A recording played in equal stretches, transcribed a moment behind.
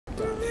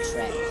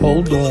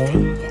Hold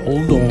on,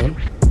 hold on.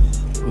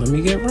 Let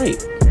me get right.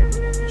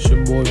 It's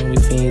your boy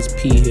OnlyFans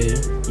P here.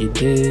 You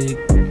dig?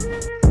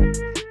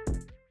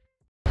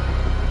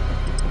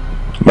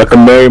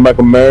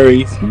 Michael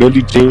Murray,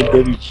 Billy Jean.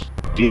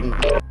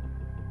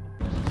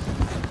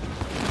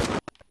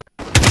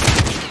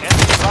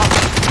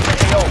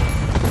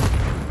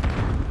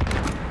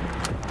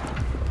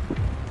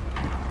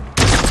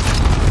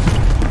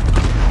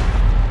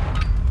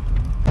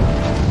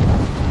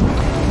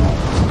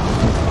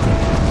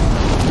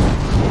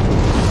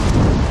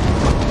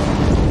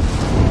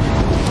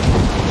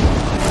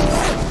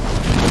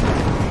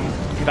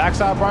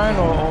 Backside Brian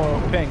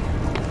or pink?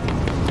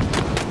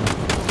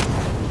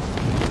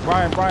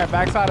 Brian,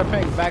 backside of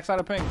pink, backside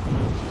of pink.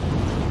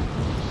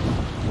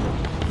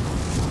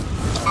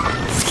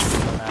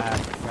 Nah,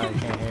 you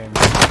can't hear me.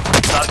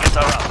 Targets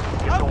are up.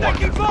 Get to work. I'm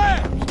taking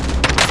fire!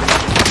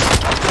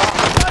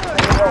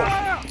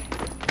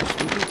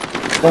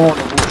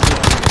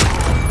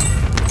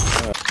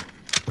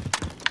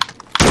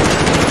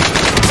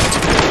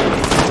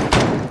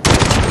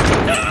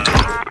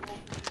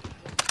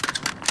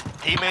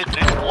 Teammates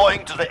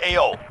redeploying to the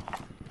AO.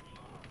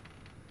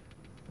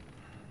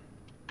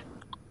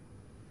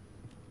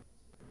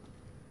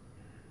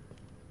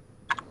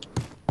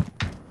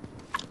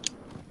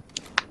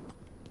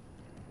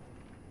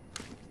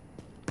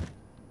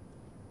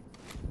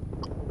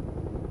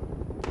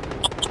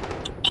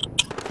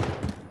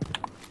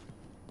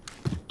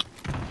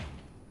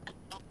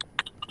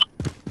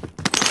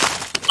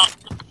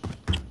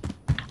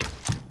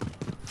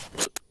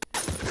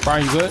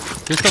 Brian, you good?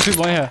 There's still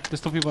people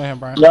in here.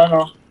 Brian. Yeah, I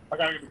know. I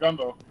gotta get the gun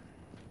though.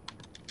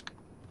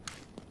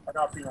 I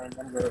got P9.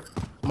 I'm good.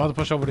 I'm about to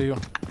push over to you.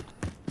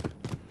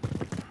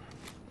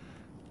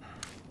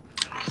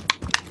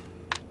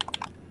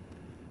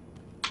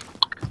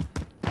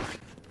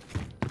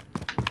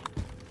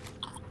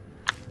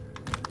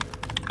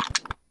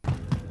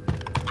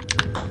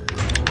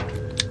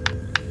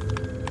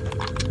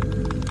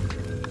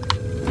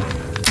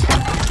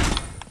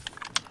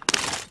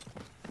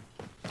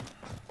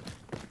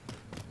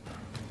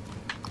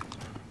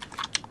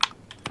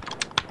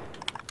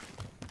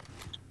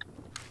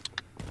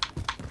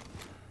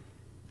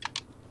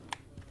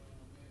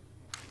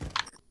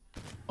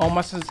 Oh,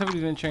 my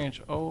sensitivity didn't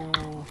change. Oh.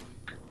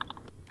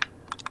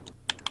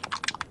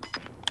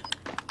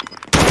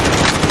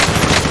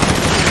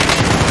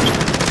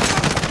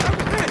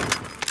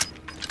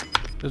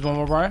 There's one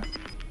more, Brian.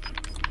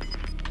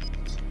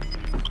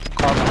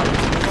 Car behind me.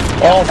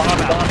 Oh, behind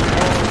me.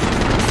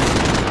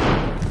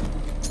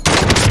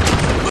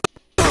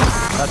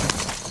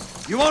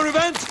 You want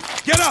revenge?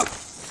 Get up!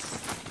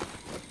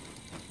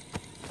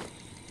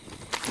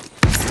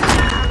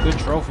 Good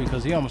trophy,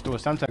 because he almost threw a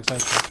Semtex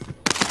session.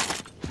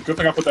 Good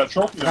thing I put that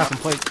trophy I got some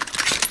plates.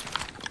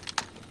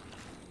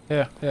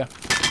 Yeah.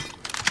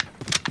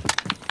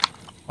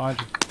 Behind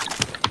you.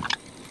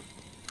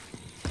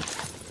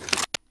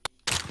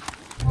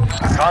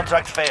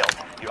 Contract failed.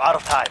 You're out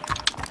of time.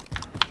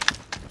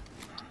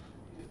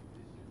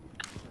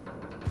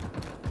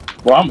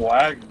 Well, I'm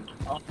lagging.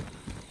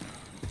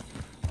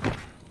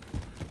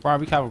 Brian,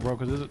 be careful, bro,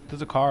 because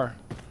there's a car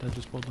that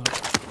just pulled up.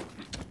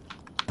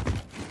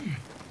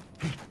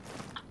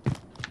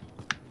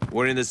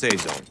 We're in the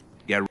safe zone.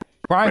 Get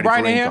Brian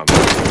in here. You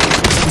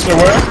said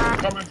where?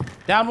 Coming.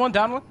 Down one.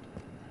 Back up.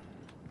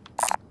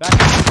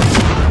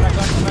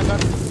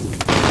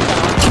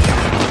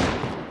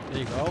 There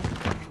you go.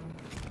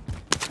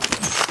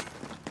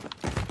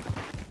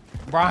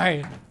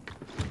 Brian.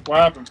 What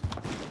happened?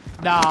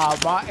 Nah,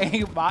 my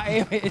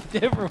aim is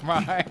different,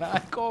 Brian. I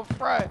ain't going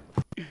front.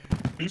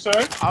 You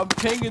say? I'm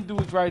pinging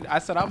dudes right. I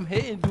said I'm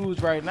hitting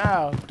dudes right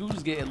now.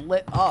 Dudes getting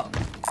lit up.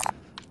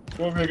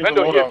 Go over here and get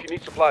Vendor the here loadout. if you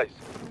need supplies.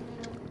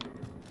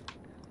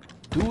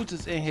 Dudes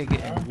is in here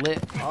getting lit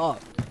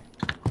up.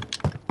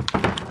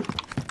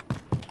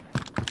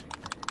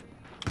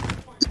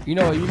 You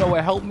know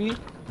what helped me?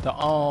 I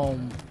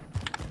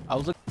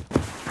was looking.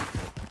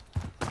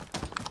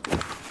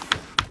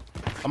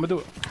 I'm gonna do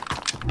it.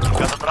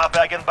 Got the drop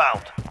bag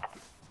inbound.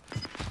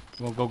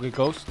 You wanna go get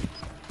Ghost?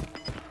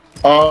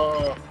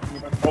 All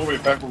the way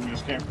back where we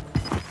just came.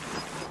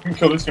 You can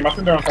kill this team. I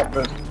think they're on top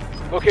of this.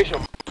 Location.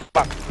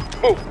 Back.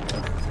 Move.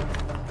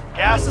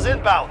 Gas is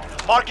inbound.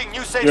 Marking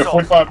new safe Yeah, zone.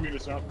 45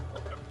 meters now.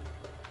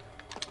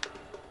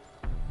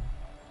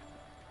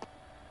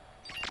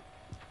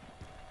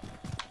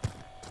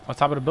 On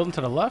top of the building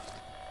to the left?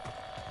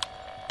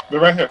 They're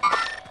right here.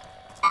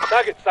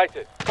 Target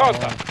sighted.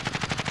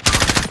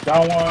 Contact.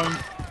 Down one.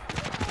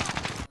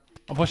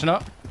 I'm pushing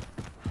up.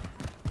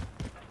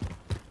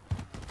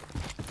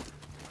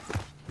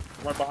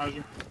 Right behind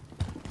you.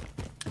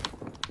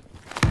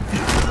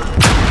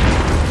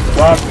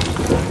 Wow.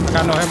 I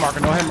got no hit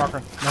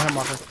marker.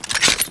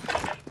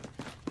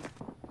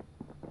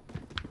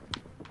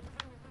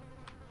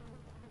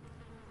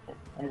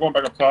 I'm going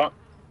back up top.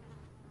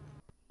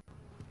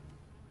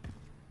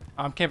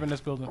 I'm camping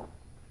this building.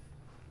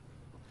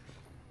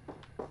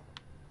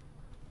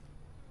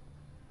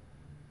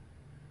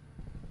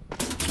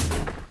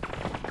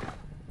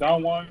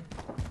 Down one.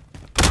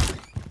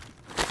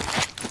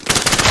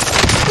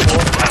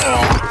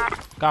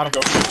 Got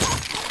him.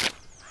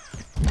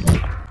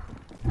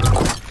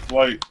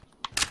 Like,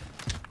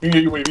 you can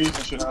get UAVs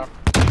and shit now.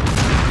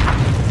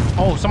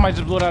 Oh, somebody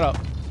just blew that up.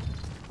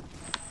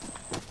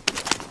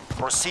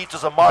 Proceed to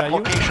the marked Is that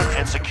you? location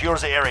and secure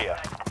the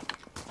area.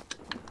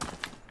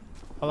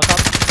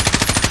 Helicopter.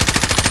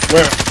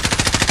 Where?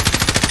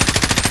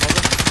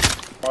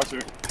 Watch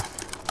it.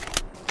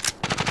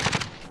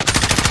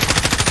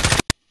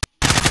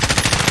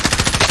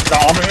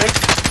 Got armor hit?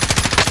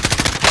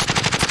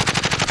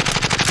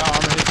 Got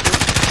armor hit too.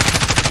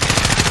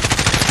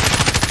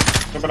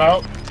 Jumping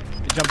out.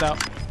 He jumped out.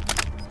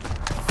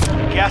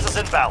 Gas is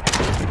inbound.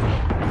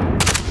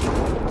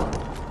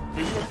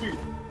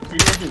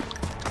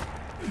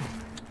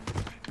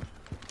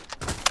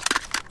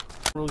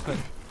 Really quick.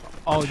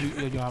 Oh, you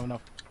don't have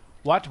enough.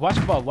 Watch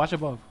above. Watch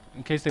above.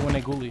 In case they win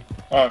their ghoulie.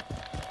 Alright.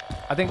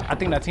 I think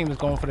that team is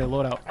going for their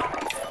loadout.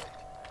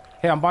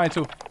 Hey, I'm buying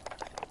too.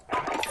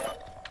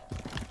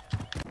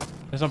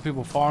 There's some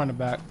people far in the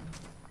back.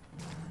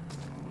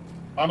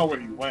 I don't know where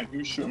he went. He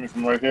was shooting me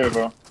from right here,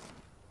 though.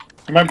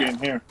 He might be in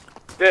here.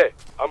 There,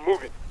 I'm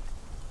moving.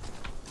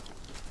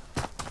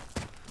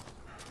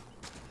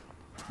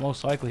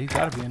 Most likely, he's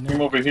gotta be in Him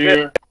there. over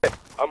here.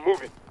 I'm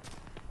moving.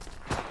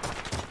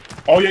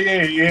 Oh, yeah.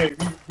 He's in here.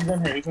 He's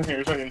right here.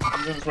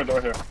 He's in this window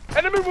right here.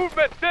 Enemy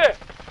movement there.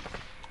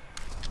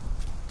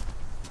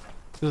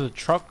 There's a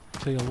truck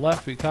to your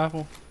left. Be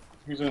careful.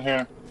 He's in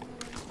here.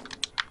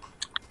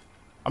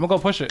 I'm gonna go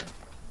push it.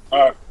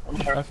 Alright. I'm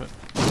here. F it.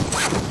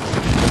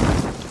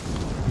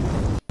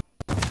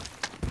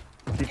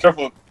 Be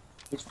careful.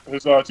 His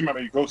teammate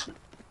may ghosted.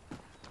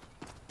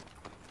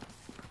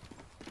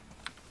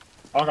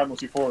 I don't got no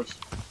C4s.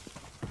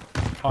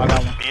 Oh, I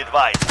got one. Be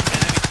advised.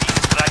 Enemy team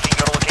is tracking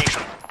your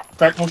location.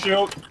 Crack no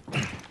shield.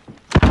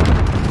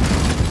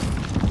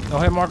 No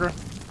hit marker.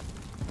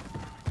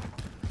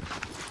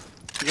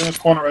 He's in this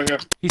corner right here.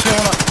 He's healing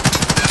up.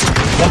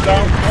 One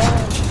down.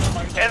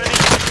 Enemy.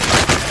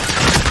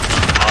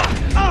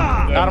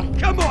 Got him.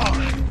 Come on.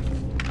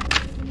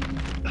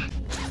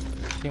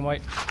 Team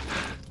white.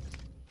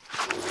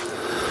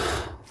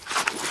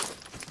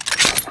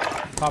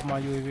 Pop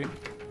my UAV.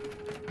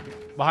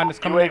 Behind us,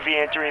 coming. UAV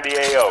entering the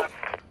AO.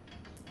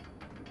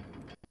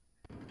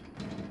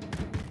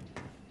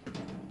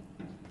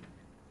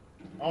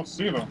 I don't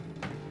see them.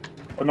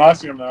 Oh no, I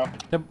see him now.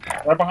 Yep.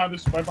 Right behind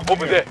this. Right behind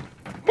Over here. there.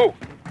 Move.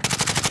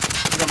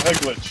 He's on the head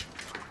glitch.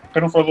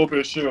 Hit him for a little bit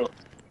of shield.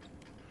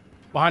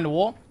 Behind the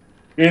wall.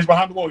 Yeah, he's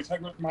behind the wall. He's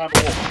head glitch behind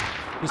the wall.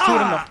 There's two of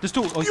them though. There's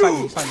two. Oh, he's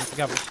fighting. He's fighting.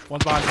 Together.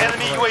 One's behind the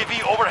Enemy wall.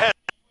 UAV overhead.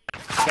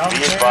 Down Be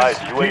the stairs. advised,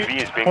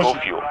 UAV is bingo Push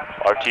it. fuel.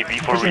 RTB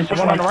for Push him, resupply. push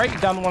One on the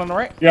right. Down the one on the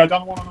right. Yeah,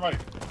 down the one on the right.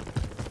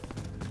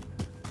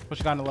 Push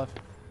the guy on the left.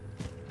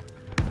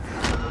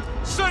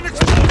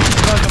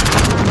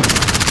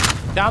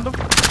 Down them.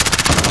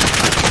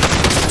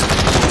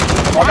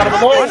 Oh, I got him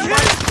below.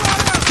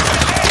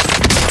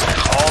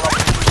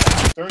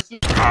 Thirsty?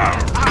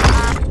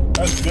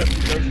 That's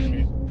different. Thirsty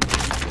me.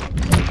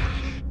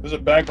 There's a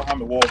bag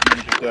behind the wall if you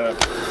want to get that.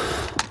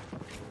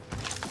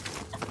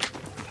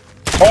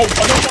 Oh,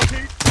 I know one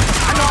piece.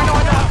 I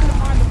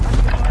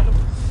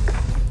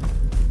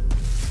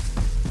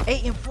know.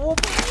 8 and 4.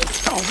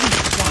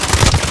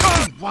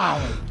 Oh, wow.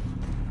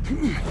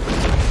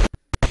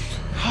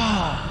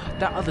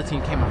 That other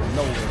team came out of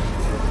nowhere.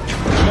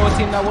 You know what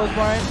team that was,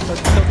 Brian?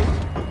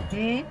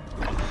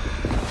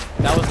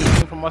 That was the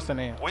team from Western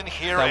Air. Win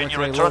here That and went you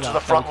to their return to loadout. the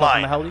That front would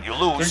come from the line. heli? You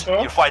lose, Think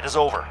so? your fight is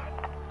over.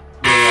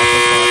 Yeah, I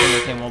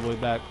think they came all the way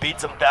back. Beat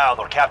them down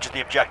or capture the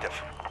objective.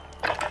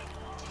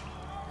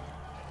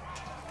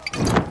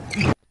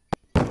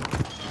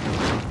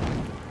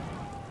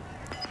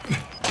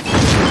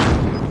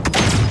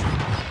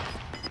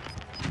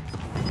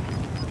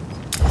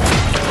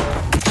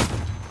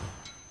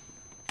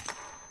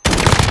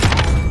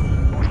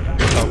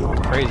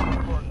 Crazy.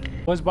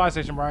 What's buy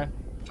station, Brian?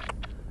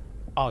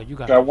 Oh, you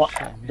got Got one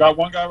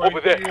guy right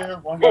Over there. here,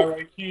 one guy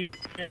right here,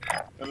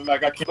 and then I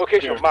got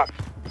Location here. marked.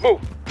 Move.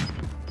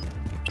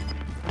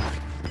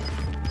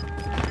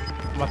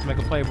 I'm about to make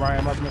a play, Brian.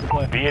 I'm about to make a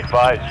play. Be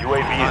advised,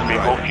 UAV is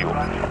bingo fuel.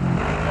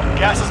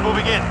 Gas is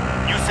moving in.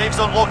 New safe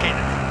zone located.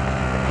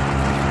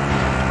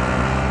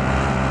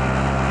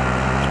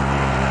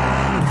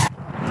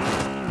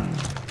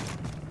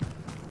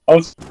 Oh,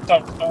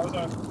 stop. What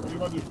are you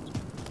gonna do?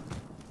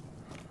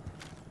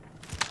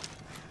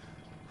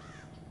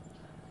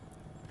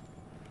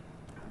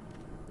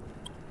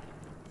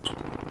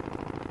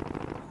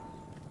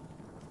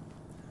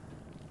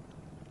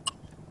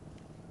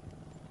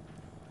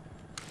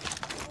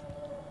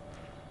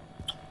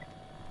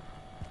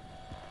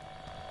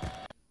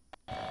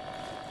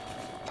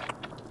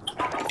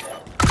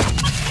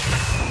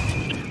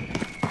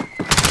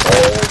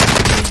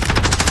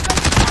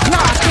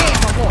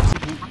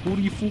 Who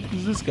the fuck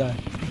is this guy?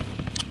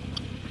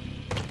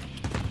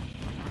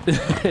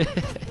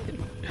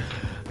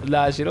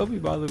 Nah, she don't be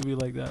bothering me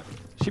like that.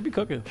 She be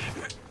cooking.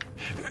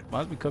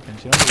 Might be cooking.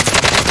 She don't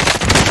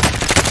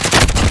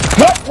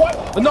be.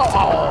 But no,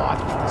 I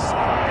think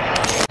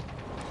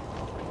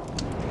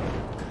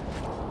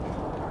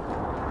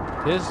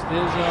there's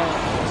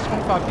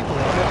 25 people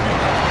out there.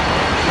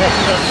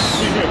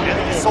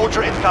 Enemy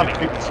soldier incoming.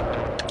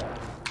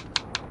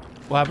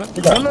 What happened?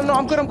 No,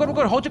 I'm good.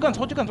 Hold your guns.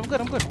 I'm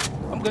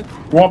good.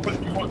 You want to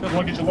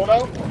get your load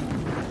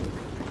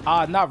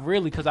out? Not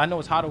really, because I know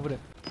it's hot over there.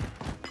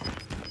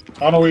 I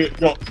don't know where you...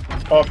 Yo,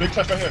 big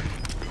chest right here.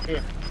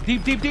 Here.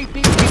 Deep.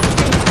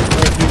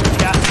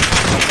 Gas.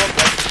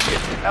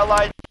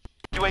 Allied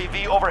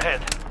UAV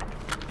overhead.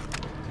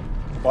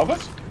 Above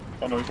us?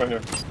 Oh no, he's right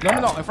here.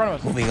 No, in front of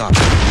us. Moving up. They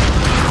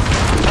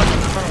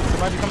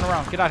might be coming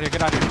around. Get out here.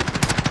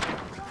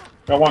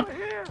 Got one.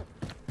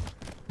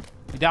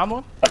 You down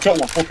one? I killed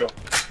one. Full kill.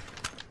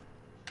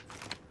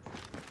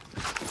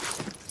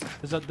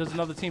 There's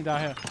another team down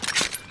here.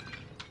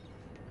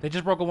 They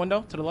just broke a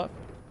window to the left.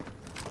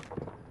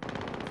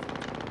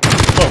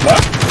 Oh,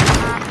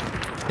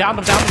 left? Down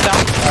them.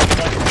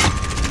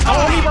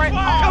 Oh, he right.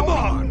 Come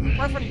on.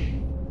 Right in front of you.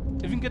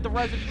 If you can get the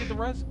res,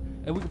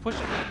 and we can push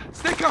it.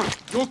 Stay calm.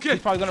 You okay?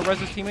 He's probably gonna res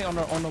his teammate on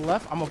the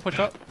left. I'm gonna push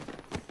up.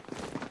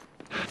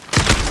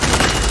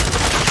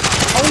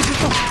 Oh, he's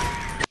just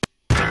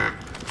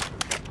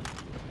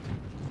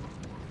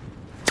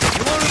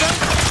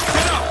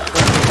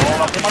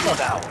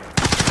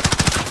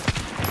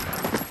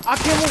I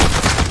can't move.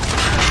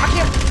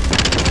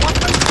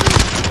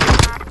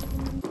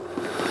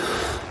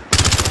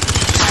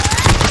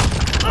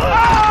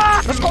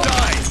 Let's go. I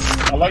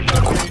like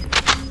that team.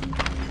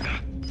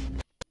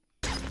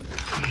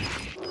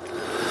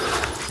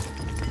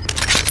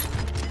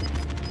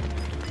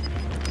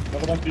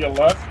 Another one to your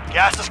left.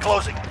 Gas is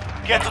closing.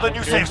 Get to the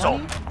new safe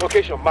zone.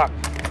 Location marked.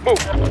 Move.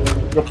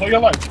 Yo, play your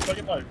life.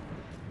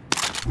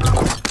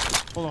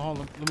 Hold on.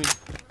 Let me.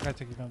 I gotta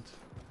take your guns.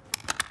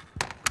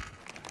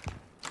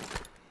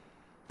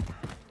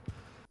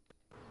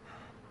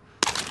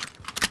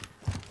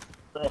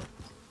 Bro,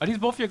 Are these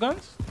both your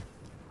guns?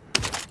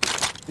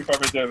 2-5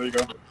 right there. There you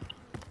go.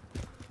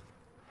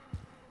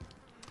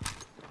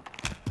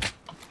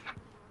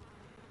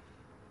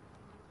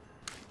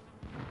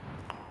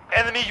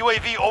 Enemy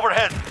UAV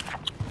overhead.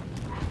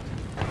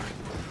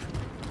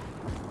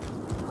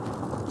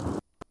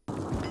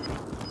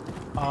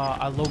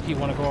 I low-key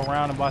want to go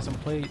around and buy some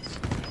plates.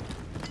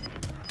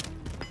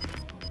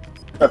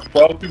 Got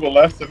 12 people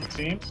left, 7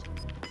 teams.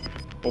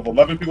 With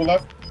 11 people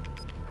left.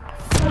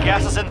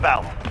 Gas is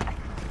inbound.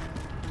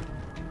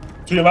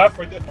 To your left,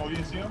 right there. Oh, you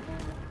didn't see him?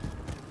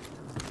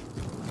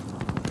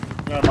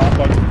 Yeah, I'm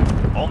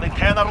like, Only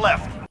 10 are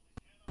left.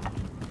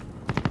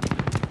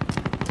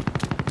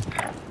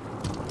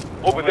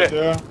 Over right there.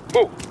 there.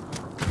 Move.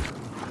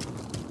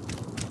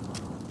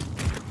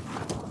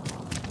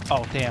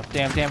 Oh, damn.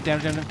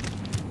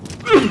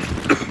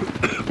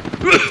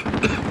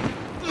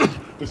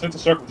 Just hit the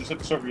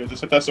circle. Yeah,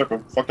 just hit that circle.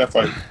 Fuck that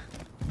fight.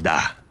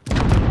 Da.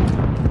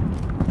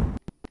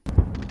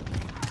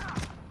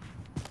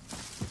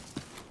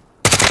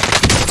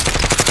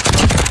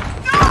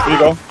 There you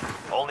go.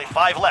 Only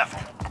 5 left.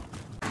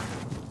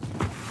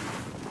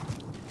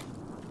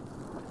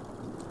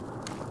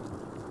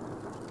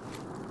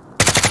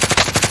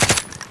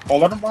 Oh,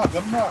 let him rock.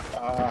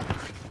 Ah.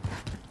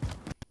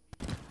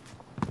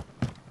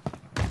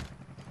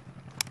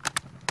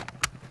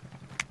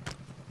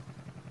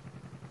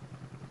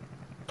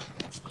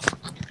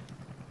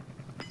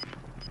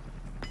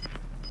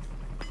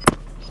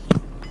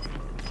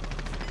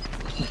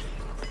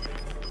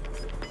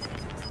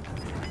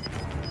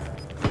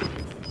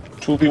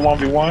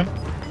 2v1v1.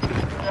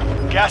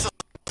 Gas is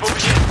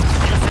moving in.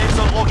 New safe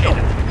zone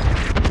located.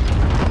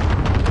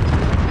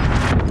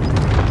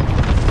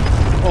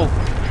 Oh,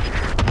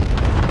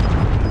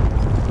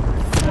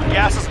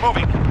 Gas is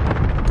moving.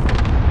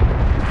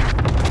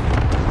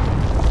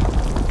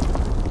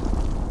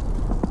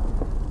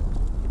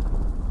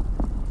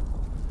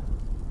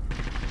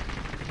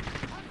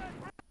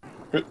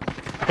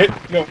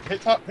 Hit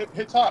top,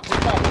 get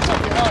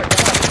high.